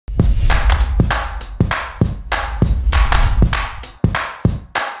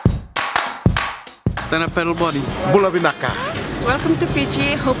stand-up paddleboarding. Bula Vinaka. Welcome to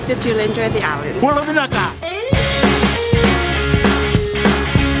Fiji. Hope that you'll enjoy the island. Bula Vinaka.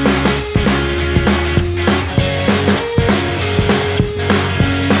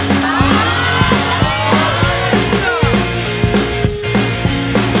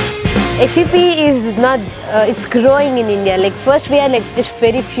 SUP is not, it's growing in India. Like first we had like just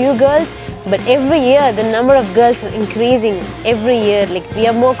very few girls, but every year the number of girls are increasing every year. Like we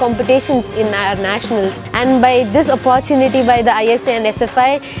have more competitions in our nationals, and by this opportunity by the ISA and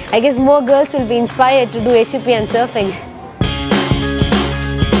SFI, I guess more girls will be inspired to do SUP and surfing.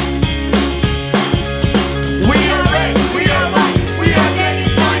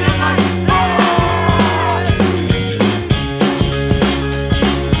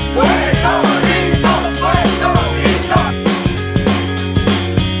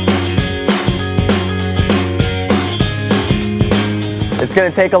 It's going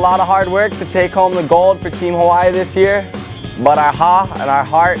to take a lot of hard work to take home the gold for Team Hawaii this year, but our and our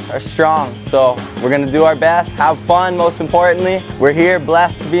hearts are strong. So we're going to do our best, have fun most importantly. We're here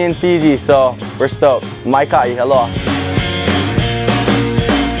blessed to be in Fiji, so we're stoked. Mai kai, aloha.